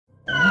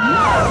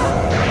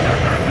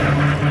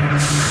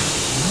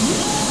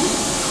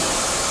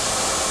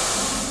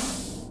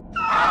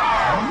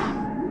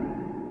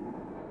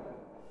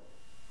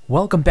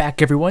Welcome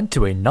back everyone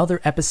to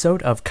another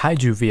episode of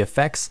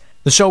KaijuVFX,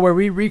 the show where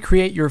we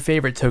recreate your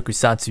favorite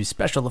tokusatsu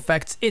special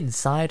effects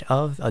inside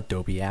of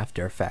Adobe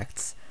After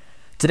Effects.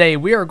 Today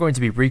we are going to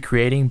be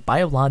recreating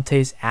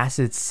Biollante's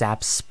Acid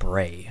Sap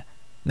Spray.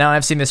 Now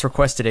I've seen this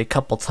requested a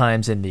couple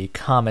times in the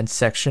comments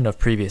section of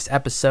previous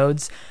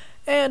episodes,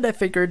 and I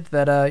figured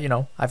that,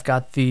 I've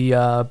got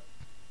the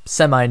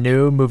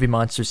semi-new Movie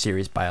Monster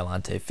series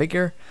Biollante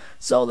figure,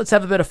 so let's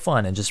have a bit of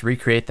fun and just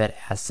recreate that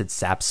Acid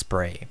Sap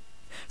Spray.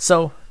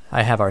 So,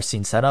 I have our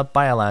scene set up.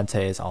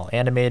 Biollante is all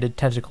animated,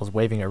 tentacles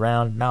waving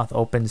around, mouth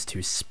opens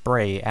to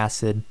spray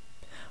acid,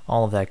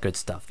 all of that good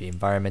stuff. The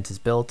environment is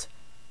built,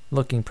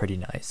 looking pretty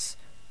nice.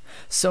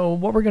 So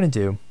what we're going to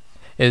do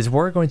is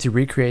we're going to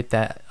recreate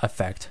that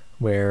effect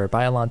where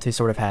Biollante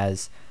sort of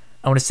has,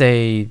 I want to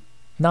say,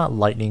 not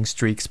lightning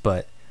streaks,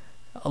 but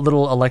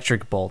little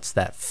electric bolts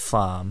that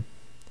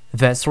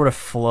sort of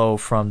flow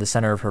from the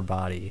center of her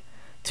body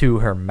to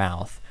her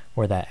mouth,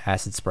 where that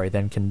acid spray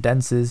then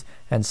condenses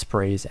and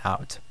sprays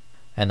out.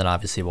 And then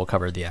obviously we'll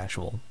cover the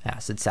actual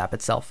acid sap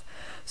itself.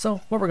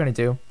 So what we're going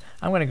to do,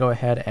 I'm going to go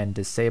ahead and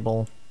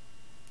disable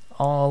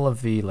all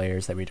of the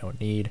layers that we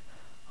don't need,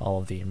 all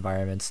of the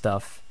environment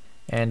stuff,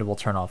 and we'll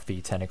turn off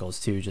the tentacles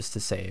too, just to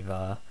save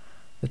the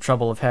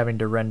trouble of having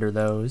to render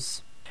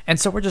those. And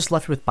so we're just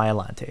left with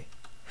Biollante.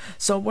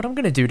 So what I'm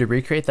going to do to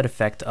recreate that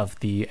effect of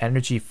the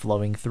energy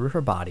flowing through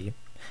her body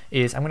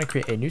is I'm going to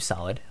create a new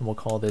solid, and we'll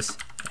call this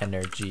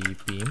energy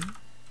beam.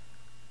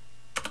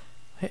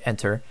 Hit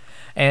enter,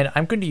 and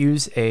I'm going to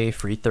use a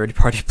free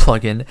third-party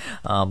plugin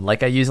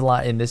like I use a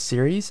lot in this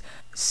series,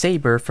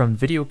 Saber from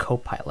Video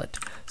Copilot.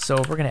 So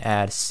we're going to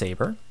add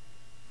Saber,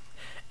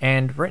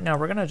 and right now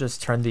we're going to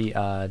just turn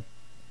the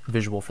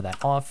visual for that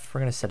off.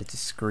 We're going to set it to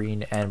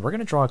screen, and we're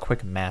going to draw a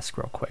quick mask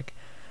real quick,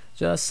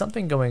 just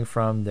something going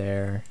from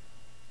there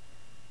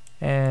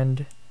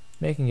and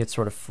making it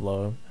sort of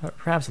flow,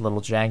 perhaps a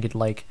little jagged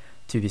like,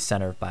 to the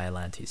center of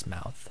Biollante's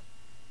mouth.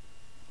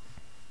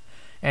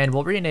 And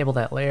we'll re-enable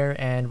that layer,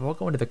 and we'll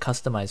go into the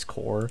customize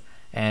core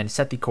and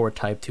set the core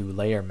type to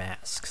layer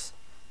masks.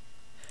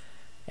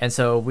 And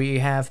so we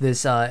have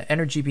this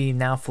energy beam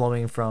now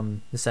flowing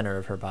from the center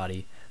of her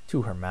body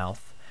to her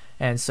mouth.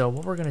 And so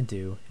what we're going to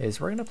do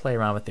is we're going to play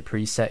around with the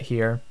preset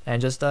here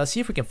and just see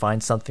if we can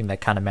find something that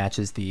kind of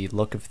matches the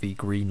look of the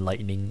green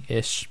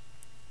lightning-ish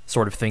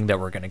sort of thing that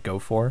we're going to go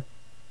for.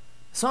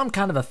 So I'm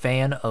kind of a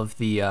fan of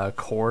the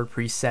core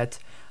preset,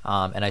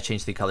 and I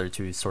changed the color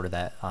to sort of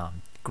that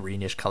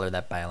greenish color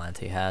that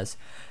Biollante has,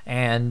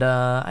 and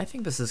I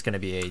think this is going to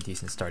be a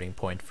decent starting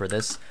point for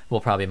this. We'll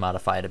probably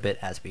modify it a bit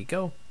as we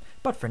go,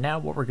 but for now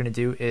what we're going to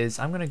do is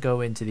I'm going to go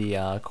into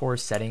the core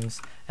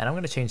settings, and I'm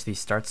going to change the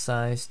start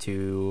size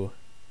to,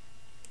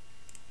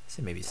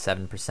 say, maybe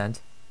 7%,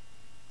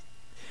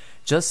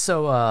 just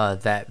so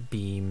that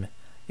beam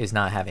is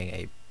not having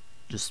a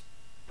just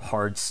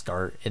hard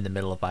start in the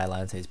middle of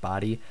Biollante's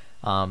body.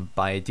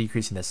 By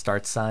decreasing the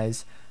start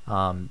size,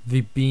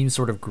 the beam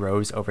sort of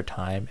grows over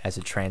time as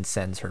it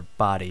transcends her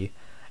body,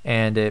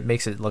 and it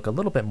makes it look a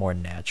little bit more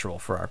natural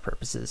for our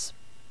purposes.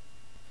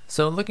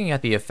 So looking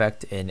at the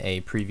effect in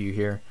a preview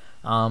here,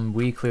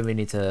 we clearly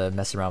need to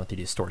mess around with the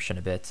distortion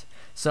a bit.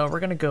 So we're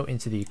going to go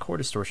into the core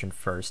distortion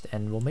first,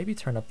 and we'll maybe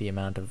turn up the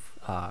amount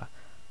of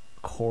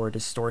core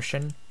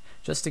distortion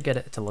just to get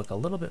it to look a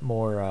little bit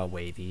more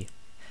wavy.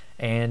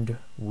 And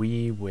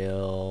we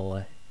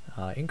will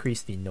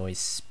increase the noise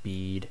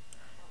speed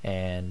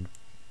and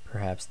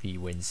perhaps the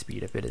wind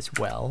speed a bit as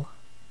well.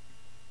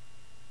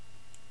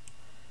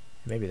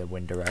 Maybe the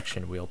wind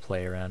direction we'll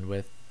play around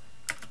with.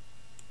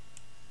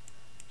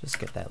 Just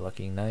get that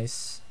looking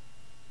nice.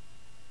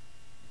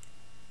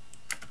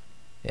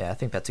 Yeah, I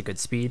think that's a good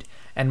speed.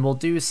 And we'll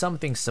do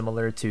something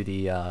similar to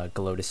the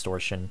glow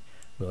distortion.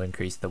 We'll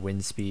increase the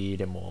wind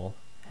speed and we'll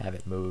have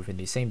it move in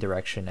the same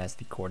direction as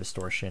the core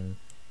distortion.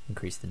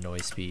 Increase the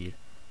noise speed.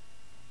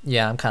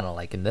 Yeah, I'm kind of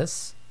liking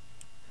this.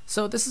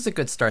 So this is a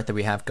good start that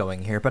we have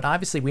going here, but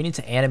obviously we need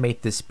to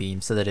animate this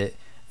beam so that it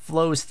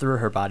flows through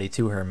her body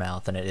to her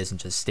mouth and it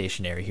isn't just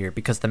stationary here,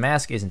 because the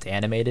mask isn't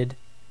animated,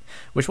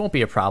 which won't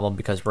be a problem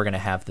because we're going to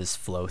have this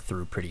flow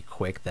through pretty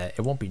quick that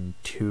it won't be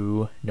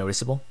too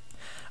noticeable.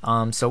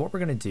 So what we're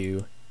going to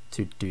do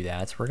to do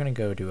that, we're going to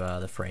go to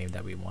the frame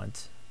that we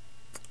want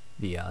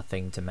the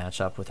thing to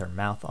match up with her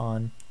mouth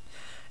on.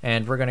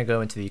 And we're going to go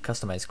into the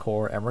customize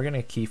core, and we're going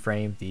to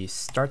keyframe the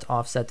start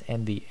offset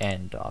and the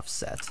end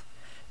offset.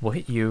 We'll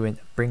hit U and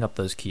bring up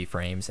those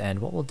keyframes, and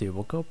what we'll do,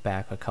 we'll go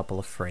back a couple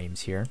of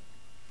frames here,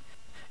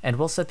 and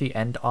we'll set the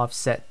end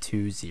offset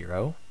to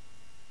 0.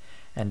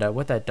 And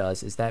what that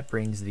does is that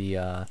brings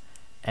the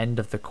end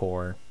of the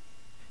core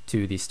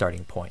to the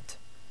starting point.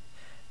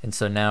 And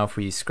so now if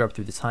we scrub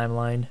through the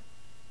timeline,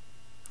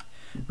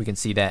 we can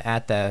see that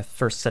at the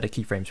first set of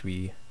keyframes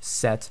we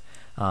set,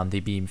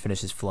 the beam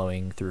finishes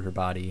flowing through her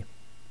body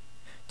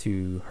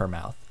to her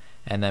mouth.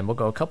 And then we'll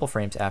go a couple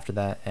frames after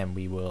that, and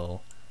we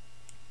will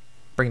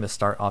bring the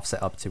start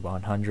offset up to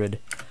 100,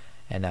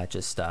 and that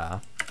just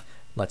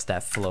lets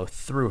that flow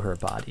through her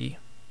body.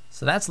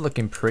 So that's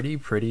looking pretty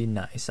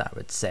nice, I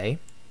would say.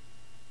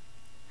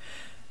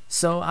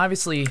 So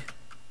obviously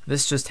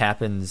this just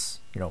happens,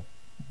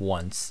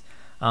 once,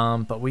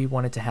 but we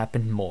want it to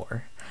happen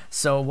more.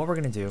 So what we're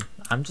gonna do,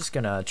 I'm just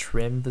gonna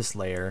trim this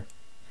layer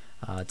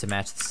to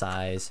match the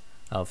size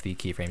of the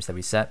keyframes that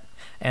we set.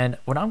 And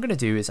what I'm gonna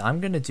do is I'm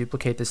gonna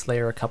duplicate this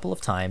layer a couple of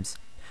times,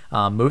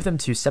 move them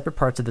to separate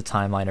parts of the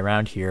timeline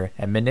around here,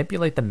 and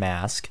manipulate the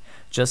mask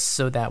just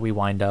so that we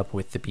wind up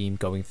with the beam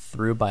going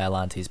through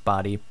Biollante's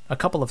body a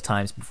couple of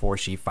times before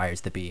she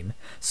fires the beam.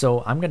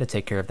 So I'm gonna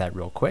take care of that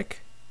real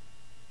quick,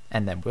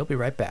 and then we'll be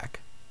right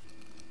back.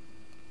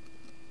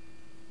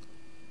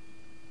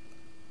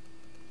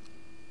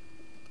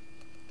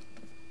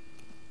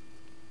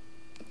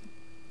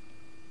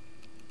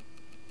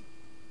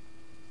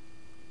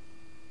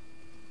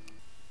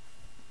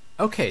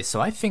 Okay,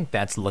 so I think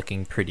that's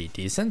looking pretty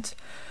decent.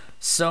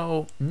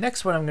 So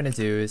next what I'm going to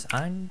do is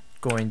I'm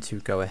going to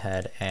go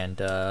ahead and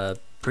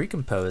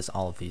pre-compose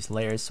all of these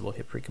layers. So we'll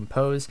hit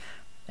pre-compose,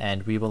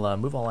 and we will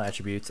move all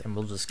attributes, and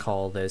we'll just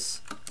call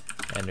this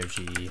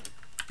energy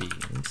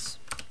beams.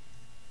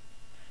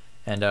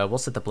 And we'll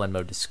set the blend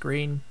mode to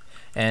screen.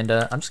 And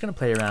I'm just going to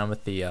play around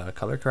with the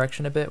color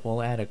correction a bit.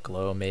 We'll add a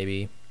glow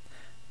maybe.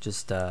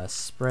 Just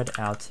spread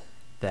out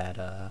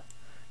that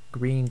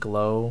green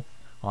glow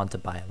onto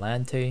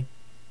Biollante.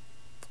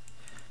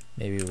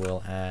 Maybe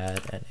we'll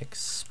add an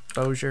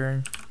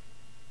exposure,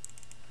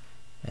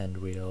 and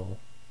we'll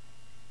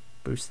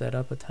boost that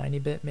up a tiny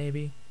bit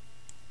maybe.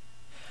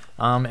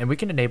 And we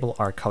can enable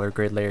our color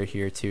grade layer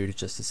here too,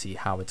 just to see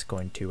how it's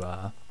going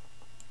to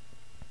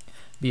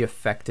be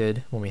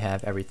affected when we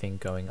have everything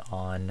going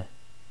on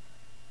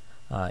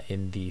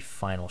in the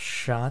final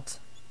shot.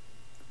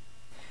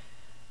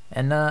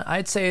 And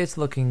I'd say it's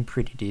looking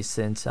pretty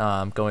decent.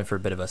 I'm going for a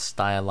bit of a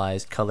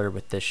stylized color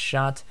with this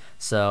shot,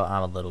 so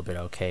I'm a little bit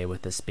okay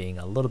with this being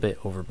a little bit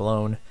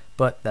overblown,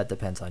 but that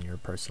depends on your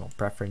personal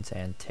preference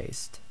and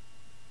taste.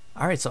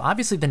 Alright, so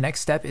obviously the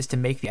next step is to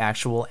make the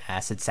actual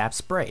acid sap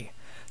spray.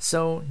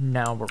 So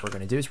now what we're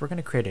going to do is we're going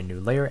to create a new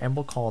layer, and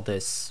we'll call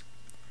this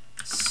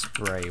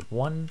spray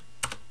 1.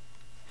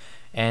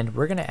 And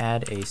we're going to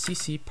add a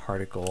CC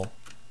particle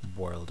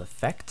world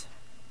effect.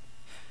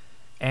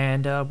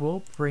 And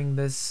we'll bring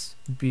this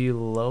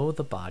below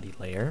the body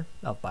layer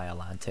of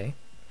Biollante.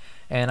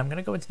 And I'm going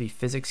to go into the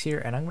physics here,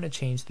 and I'm going to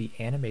change the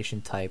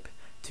animation type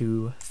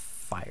to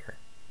fire.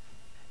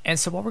 And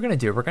so what we're going to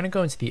do, we're going to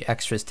go into the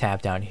extras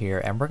tab down here,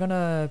 and we're going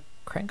to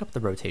crank up the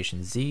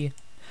rotation Z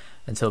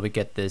until we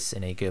get this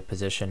in a good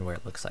position where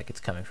it looks like it's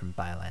coming from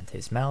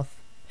Biollante's mouth.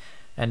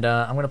 And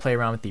I'm going to play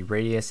around with the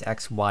radius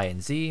X, Y,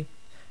 and Z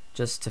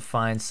just to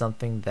find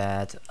something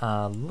that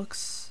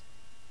looks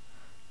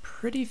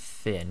pretty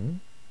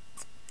thin.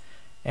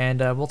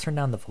 And we'll turn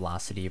down the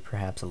velocity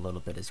perhaps a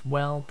little bit as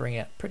well, bring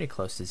it pretty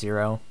close to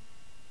 0.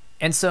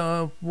 And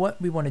so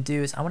what we want to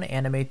do is I want to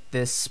animate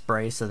this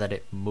spray so that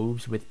it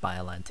moves with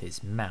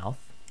Biollante's mouth.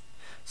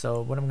 So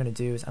what I'm going to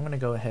do is I'm going to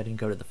go ahead and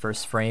go to the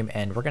first frame,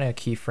 and we're going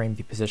to keyframe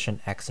the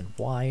position X and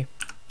Y.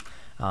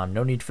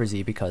 No need for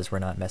Z because we're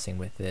not messing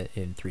with it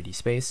in 3D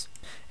space.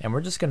 And we're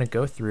just going to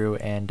go through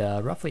and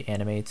roughly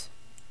animate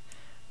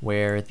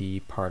where the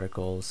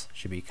particles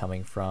should be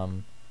coming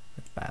from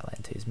with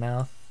Biollante's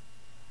mouth.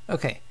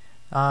 Okay,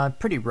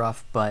 pretty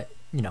rough, but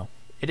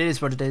it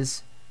is what it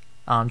is.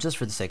 Just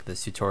for the sake of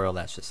this tutorial,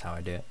 that's just how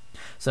I do it.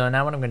 So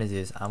now what I'm going to do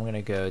is I'm going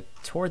to go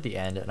toward the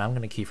end, and I'm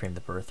going to keyframe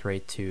the birth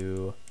rate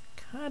to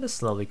kind of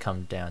slowly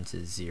come down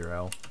to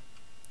 0.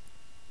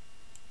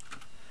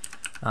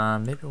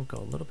 Maybe we'll go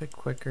a little bit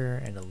quicker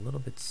and a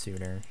little bit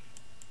sooner.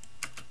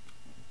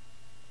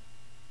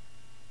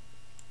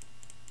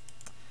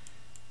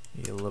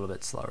 Maybe a little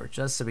bit slower,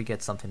 just so we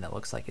get something that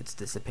looks like it's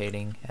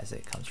dissipating as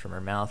it comes from her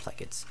mouth, like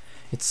it's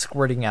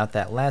squirting out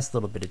that last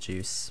little bit of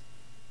juice.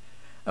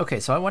 Okay,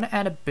 so I want to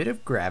add a bit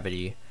of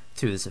gravity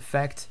to this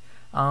effect.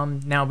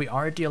 Now we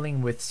are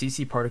dealing with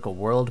CC Particle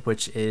World,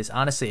 which is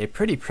honestly a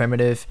pretty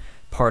primitive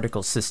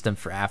particle system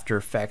for After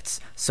Effects,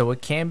 so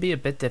it can be a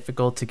bit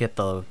difficult to get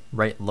the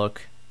right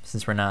look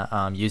since we're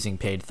not using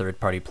paid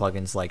third-party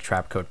plugins like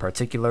Trapcode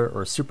Particular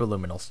or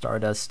Superluminal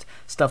Stardust,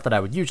 stuff that I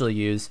would usually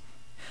use.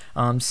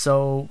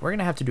 So we're going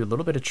to have to do a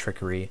little bit of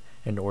trickery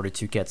in order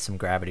to get some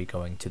gravity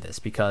going to this,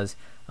 because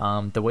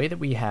the way that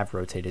we have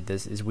rotated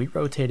this is we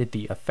rotated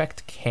the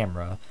effect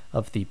camera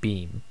of the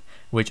beam,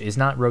 which is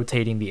not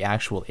rotating the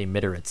actual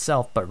emitter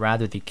itself, but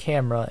rather the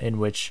camera in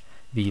which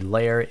the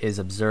layer is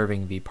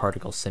observing the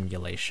particle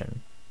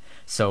simulation.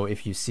 So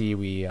if you see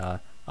we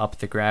up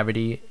the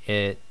gravity,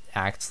 it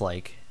acts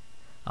like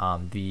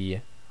the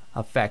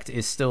effect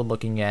is still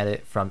looking at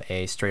it from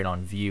a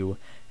straight-on view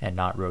and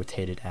not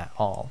rotated at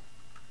all.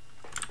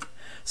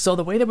 So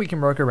the way that we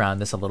can work around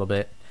this a little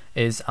bit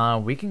is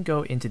we can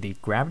go into the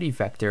gravity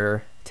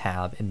vector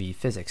tab in the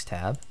physics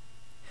tab,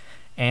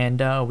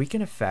 and we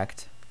can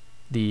affect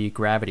the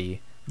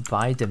gravity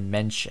by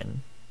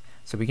dimension.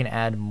 So we can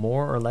add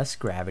more or less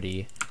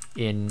gravity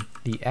in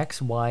the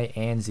X, Y,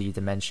 and Z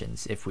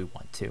dimensions if we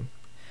want to.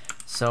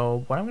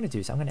 So what I'm going to do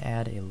is I'm going to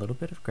add a little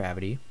bit of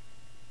gravity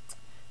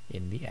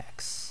in the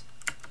X.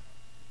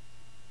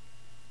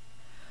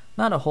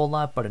 Not a whole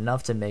lot, but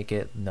enough to make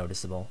it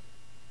noticeable.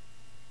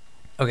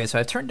 Okay, so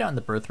I've turned down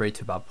the birth rate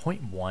to about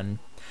 0.1,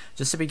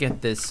 just so we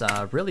get this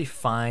really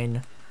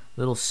fine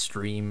little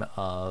stream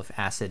of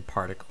acid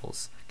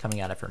particles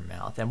coming out of her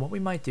mouth. And what we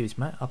might do is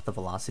we might up the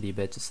velocity a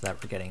bit, just so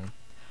that we're getting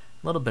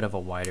a little bit of a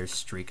wider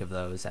streak of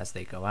those as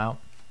they go out.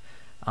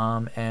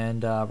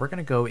 We're going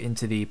to go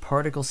into the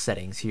particle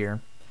settings here.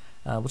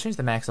 We'll change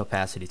the max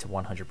opacity to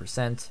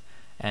 100%,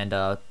 and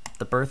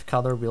the birth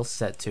color we'll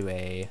set to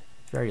a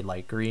very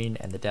light green,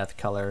 and the death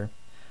color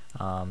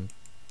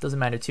doesn't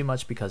matter too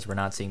much because we're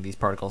not seeing these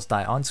particles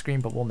die on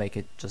screen, but we'll make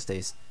it just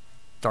a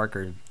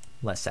darker,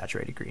 less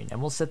saturated green. And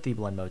we'll set the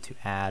blend mode to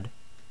add.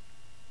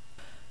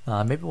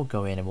 Maybe we'll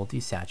go in and we'll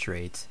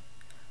desaturate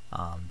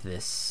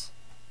this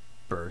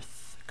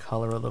birth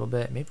color a little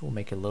bit. Maybe we'll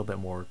make it a little bit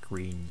more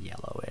green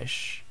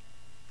yellowish.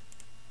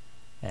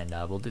 And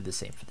we'll do the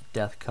same for the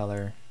death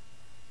color.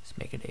 Just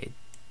make it a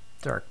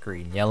dark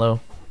green yellow.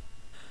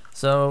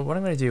 So what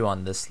I'm going to do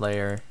on this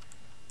layer,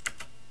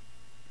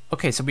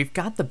 okay, so we've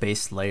got the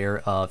base layer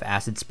of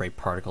acid spray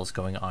particles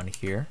going on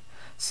here.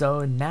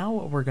 So now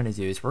what we're going to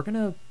do is we're going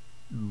to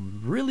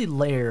really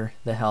layer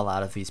the hell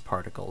out of these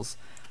particles.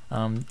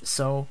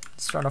 So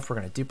to start off, we're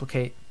going to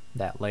duplicate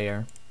that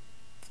layer.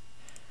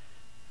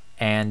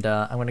 And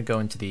I'm going to go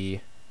into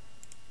the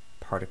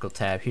particle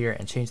tab here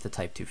and change the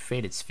type to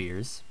faded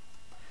spheres.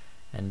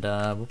 And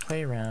we'll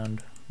play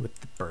around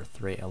with the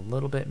birth rate a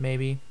little bit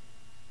maybe.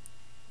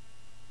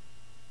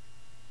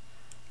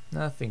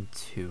 Nothing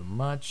too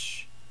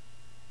much.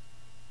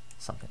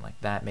 Something like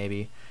that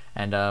maybe.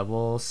 And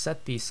we'll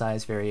set the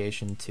size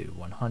variation to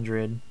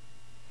 100.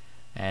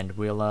 And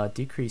we'll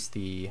decrease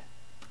the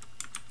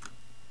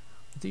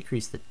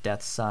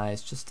depth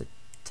size just a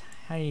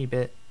tiny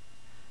bit.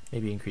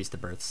 Maybe increase the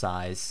birth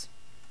size.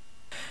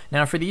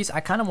 Now for these, I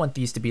kind of want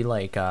these to be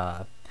like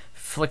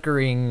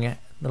flickering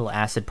little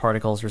acid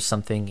particles or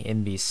something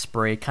in the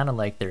spray, kind of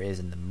like there is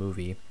in the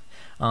movie.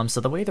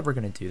 So the way that we're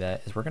going to do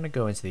that is we're going to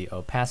go into the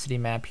opacity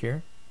map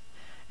here,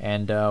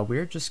 and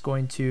we're just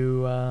going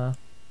to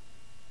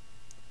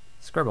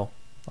scribble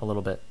a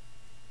little bit.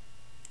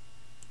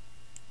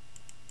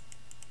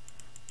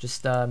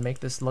 Just make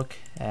this look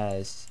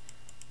as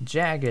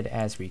jagged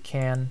as we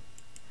can,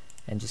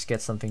 and just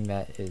get something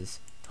that is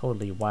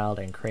totally wild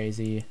and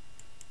crazy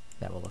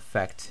that will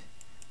affect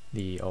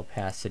the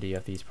opacity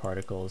of these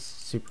particles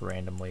super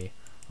randomly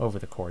over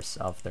the course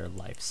of their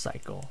life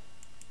cycle.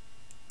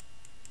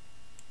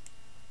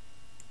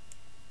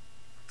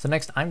 So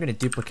next I'm going to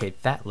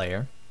duplicate that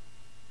layer.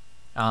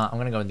 I'm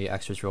going to go in the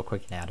extras real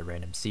quick and add a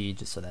random seed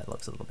just so that it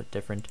looks a little bit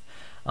different.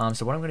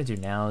 So what I'm going to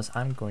do now is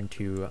I'm going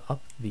to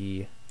up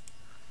the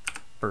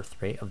birth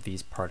rate of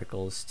these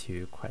particles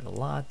to quite a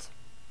lot.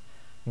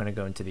 I'm going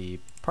to go into the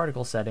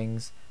particle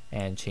settings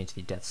and change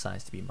the depth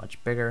size to be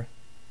much bigger.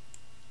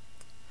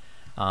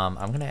 I'm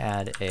going to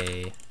add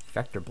a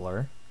vector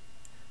blur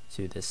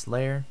to this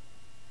layer.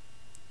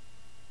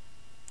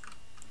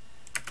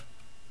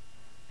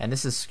 And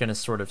this is going to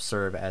sort of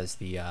serve as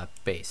the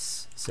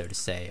base, so to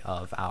say,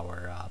 of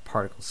our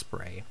particle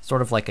spray.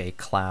 Sort of like a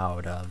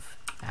cloud of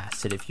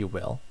acid, if you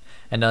will.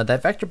 And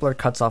that vector blur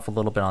cuts off a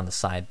little bit on the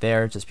side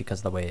there, just because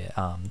of the way it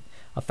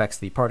affects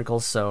the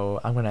particles.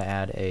 So I'm going to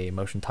add a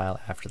motion tile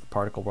after the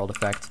particle world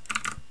effect.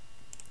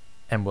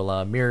 And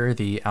we'll mirror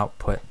the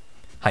output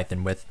height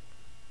and width.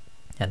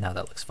 And now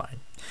that looks fine.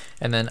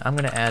 And then I'm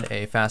going to add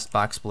a fast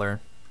box blur,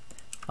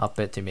 up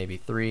it to maybe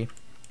 3.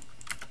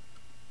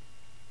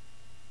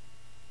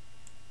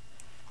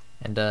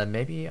 And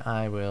maybe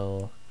I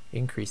will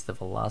increase the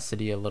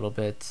velocity a little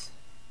bit.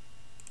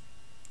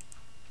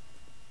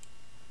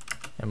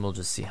 And we'll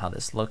just see how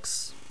this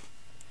looks.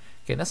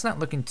 Okay, that's not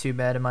looking too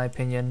bad in my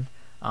opinion.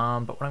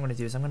 But what I'm going to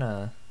do is I'm going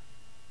to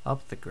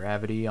up the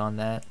gravity on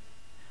that,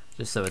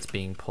 just so it's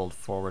being pulled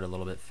forward a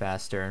little bit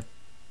faster.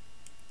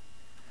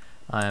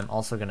 I'm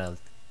also going to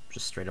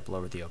just straight up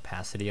lower the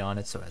opacity on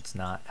it so it's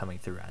not coming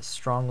through as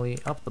strongly.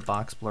 Up the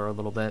box blur a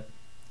little bit.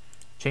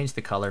 Change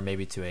the color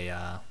maybe to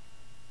a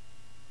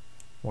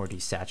more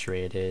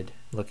desaturated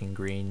looking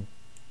green.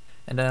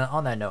 And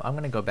on that note, I'm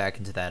going to go back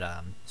into that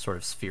sort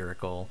of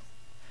spherical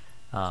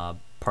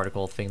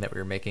particle thing that we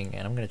were making,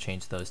 and I'm going to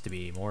change those to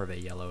be more of a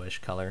yellowish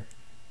color.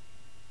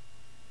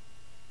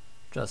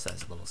 Just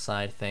as a little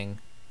side thing.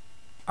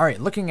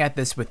 Alright, looking at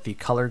this with the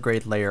color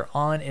grade layer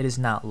on, it is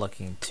not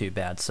looking too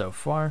bad so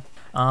far.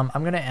 I'm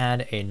going to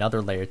add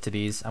another layer to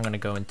these. I'm going to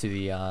go into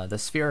the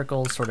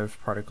spherical sort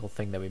of particle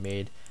thing that we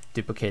made,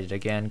 duplicate it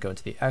again, go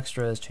into the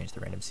extras, change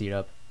the random seed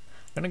up.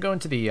 I'm going to go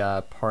into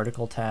the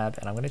particle tab,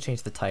 and I'm going to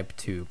change the type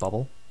to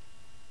bubble.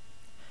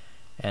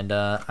 And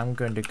I'm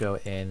going to go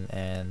in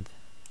and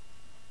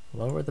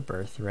lower the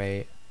birth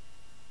rate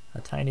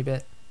a tiny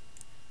bit,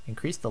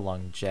 increase the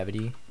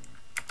longevity.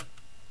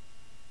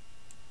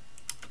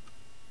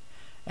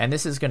 And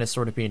this is going to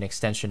sort of be an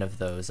extension of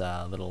those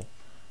little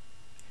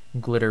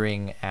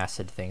glittering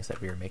acid things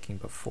that we were making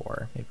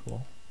before. Maybe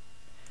we'll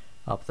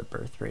up the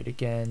birth rate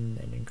again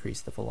and increase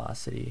the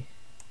velocity.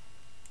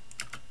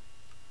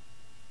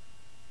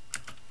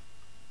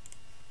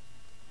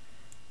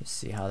 Let's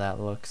see how that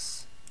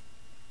looks.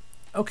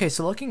 Okay,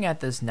 so looking at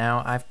this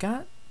now, I've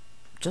got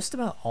just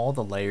about all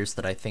the layers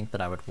that I think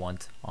that I would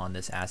want on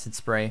this acid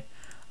spray.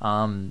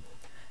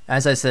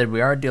 As I said,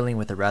 we are dealing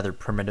with a rather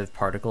primitive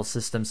particle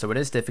system, so it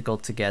is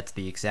difficult to get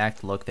the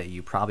exact look that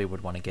you probably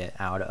would want to get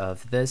out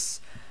of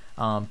this.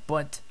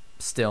 But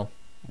still,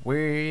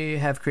 we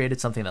have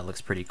created something that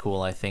looks pretty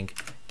cool, I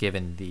think,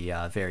 given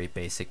the very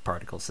basic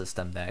particle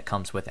system that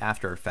comes with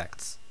After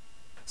Effects.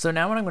 So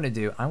now what I'm going to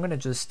do, I'm going to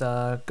just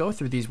go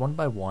through these one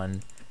by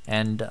one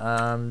and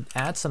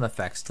add some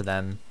effects to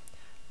them.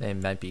 They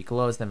might be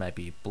glows, they might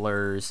be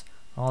blurs,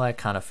 all that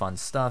kind of fun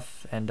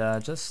stuff, and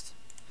just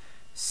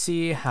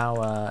see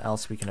how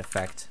else we can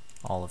affect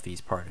all of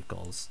these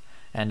particles.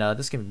 And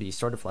this can be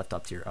sort of left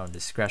up to your own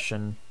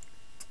discretion.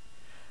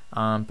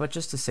 But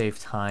just to save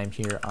time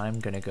here, I'm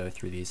going to go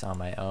through these on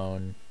my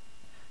own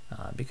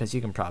because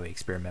you can probably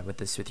experiment with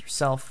this with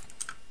yourself.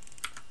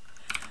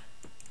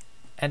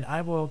 And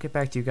I will get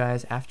back to you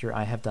guys after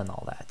I have done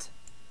all that.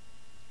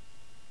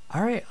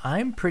 Alright,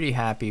 I'm pretty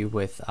happy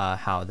with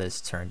how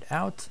this turned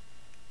out.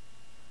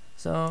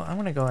 So I'm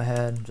going to go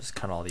ahead and just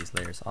cut all these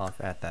layers off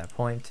at that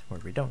point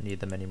where we don't need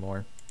them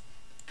anymore.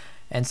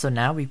 And so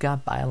now we've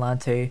got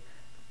Biollante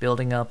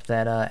building up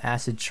that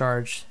acid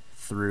charge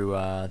through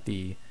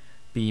the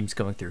beams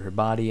going through her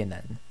body and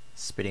then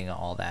spitting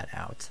all that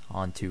out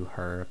onto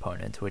her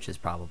opponent, which is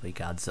probably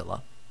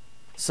Godzilla.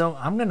 So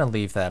I'm going to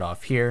leave that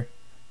off here.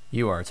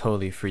 You are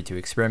totally free to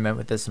experiment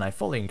with this, and I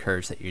fully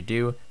encourage that you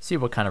do. See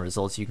what kind of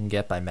results you can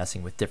get by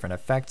messing with different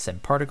effects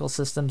and particle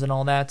systems and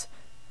all that.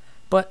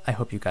 But I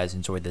hope you guys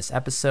enjoyed this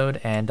episode,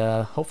 and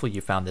hopefully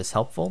you found this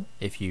helpful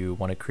if you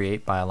want to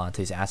create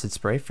Biollante's acid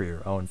spray for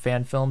your own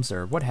fan films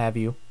or what have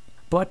you.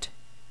 But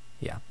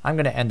yeah, I'm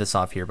going to end this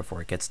off here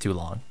before it gets too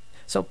long.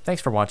 So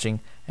thanks for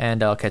watching,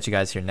 and I'll catch you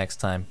guys here next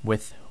time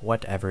with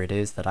whatever it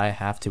is that I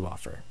have to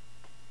offer.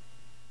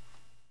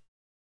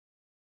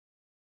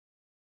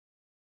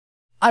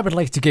 I would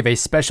like to give a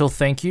special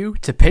thank you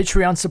to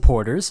Patreon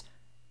supporters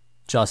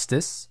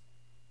Justice,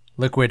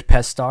 Liquid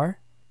Pestar,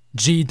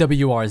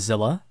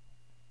 GWRzilla,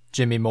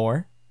 Jimmy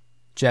Moore,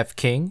 Jeff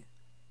King,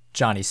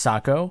 Johnny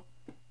Sacco,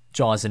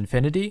 Jaws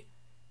Infinity,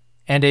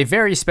 and a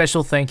very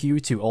special thank you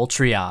to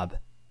Ultriab.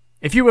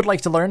 If you would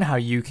like to learn how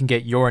you can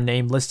get your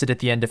name listed at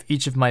the end of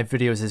each of my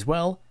videos as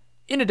well,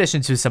 in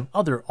addition to some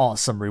other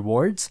awesome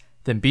rewards,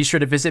 then be sure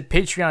to visit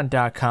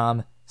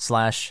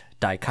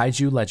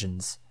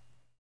patreon.com/DaikaijuLegends.